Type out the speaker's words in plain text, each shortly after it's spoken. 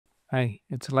Hey,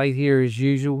 it's late here as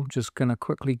usual. Just going to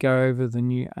quickly go over the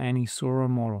new Anisora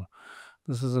model.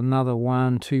 This is another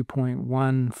Wan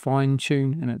 2.1 fine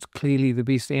tune, and it's clearly the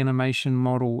best animation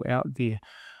model out there.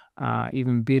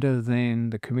 Even better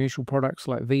than the commercial products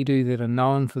like Vidu that are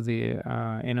known for their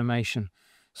animation.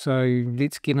 So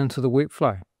let's get into the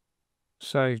workflow.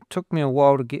 So it took me a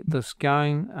while to get this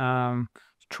going.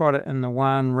 Tried it in the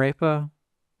Wan wrapper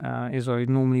as I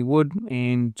normally would,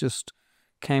 and just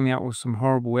came out with some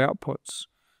horrible outputs.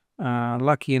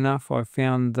 Lucky enough, I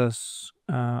found this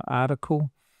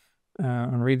article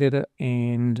and read it,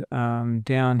 and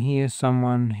down here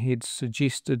someone had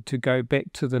suggested to go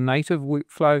back to the native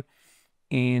workflow,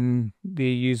 and they're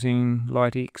using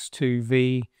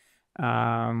LightX2V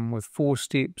with 4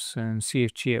 steps and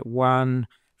CFG at 1.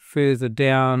 Further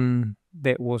down,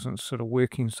 that wasn't sort of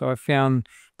working, so I found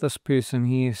this person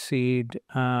here said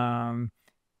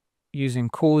using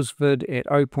causvid at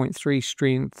 0.3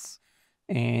 strength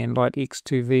and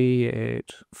LightX2V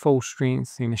at full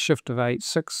strength and a shift of 8,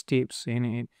 6 steps, and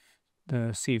at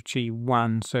the CFG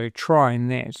 1. So trying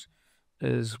that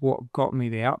is what got me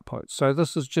the output. So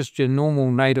this is just your normal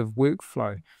native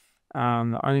workflow.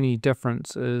 The only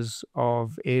difference is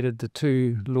I've added the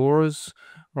 2 LoRa's,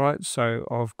 right? So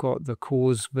I've got the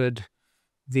causvid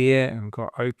there and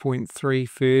got 0.3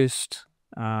 first.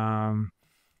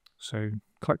 So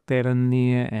click that in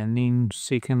there, and then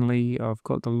secondly I've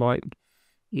got the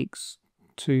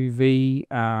LightX2V,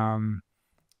 and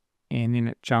then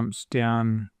it jumps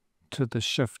down to the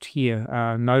shift here.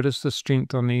 Notice the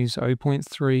strength on these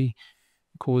 0.3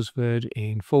 causvid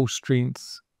and full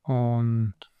strength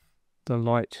on the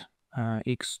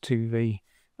LightX2V.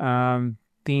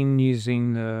 Then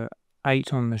using the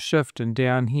 8 on the shift, and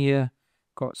down here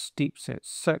got steps at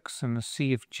 6 and the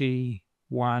CFG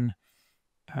 1.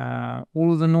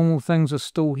 All of the normal things are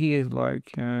still here,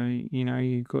 like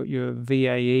you've got your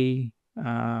VAE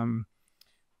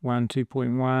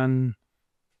 2.1,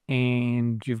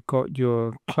 and you've got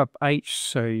your clip H.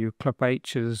 So your clip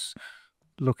H is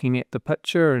looking at the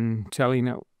picture and telling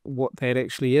it what that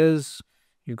actually is.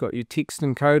 You've got your text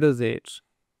encoder that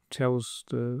tells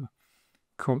the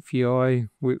Comfyui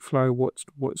workflow what's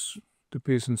the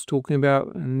person's talking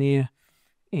about in there,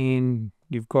 and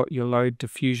you've got your load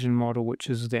diffusion model, which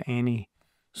is the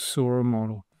Anisora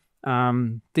model.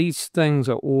 These things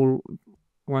are all,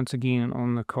 once again,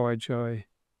 on the kijai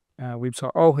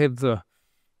website. I'll have the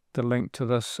link to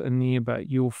this in there, but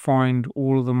you'll find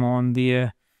all of them on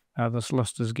there. This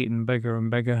list is getting bigger and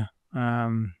bigger.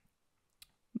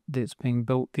 That's being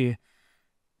built there,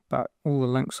 but all the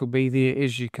links will be there.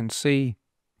 As you can see,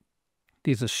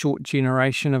 there's a short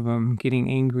generation of them getting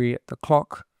angry at the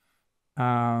clock,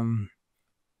 and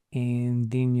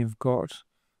then you've got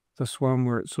this one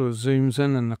where it sort of zooms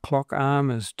in and the clock arm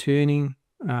is turning.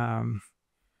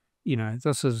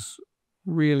 This is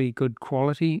really good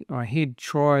quality. I had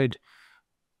tried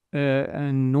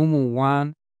a normal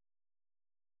one,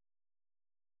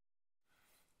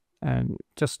 and it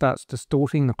just starts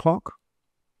distorting the clock.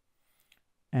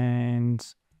 And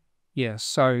yeah,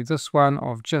 so this one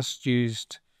I've just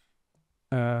used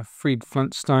Fred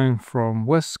Flintstone from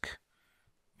Whisk,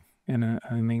 and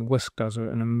Whisk does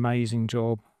an amazing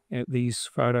job at these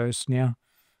photos now.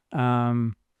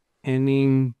 And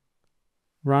then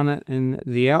run it, and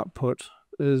the output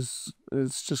is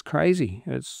just crazy.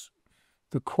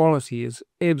 The quality is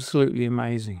absolutely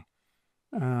amazing.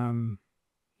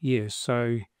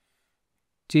 So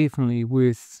definitely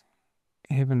worth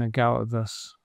having a go at this.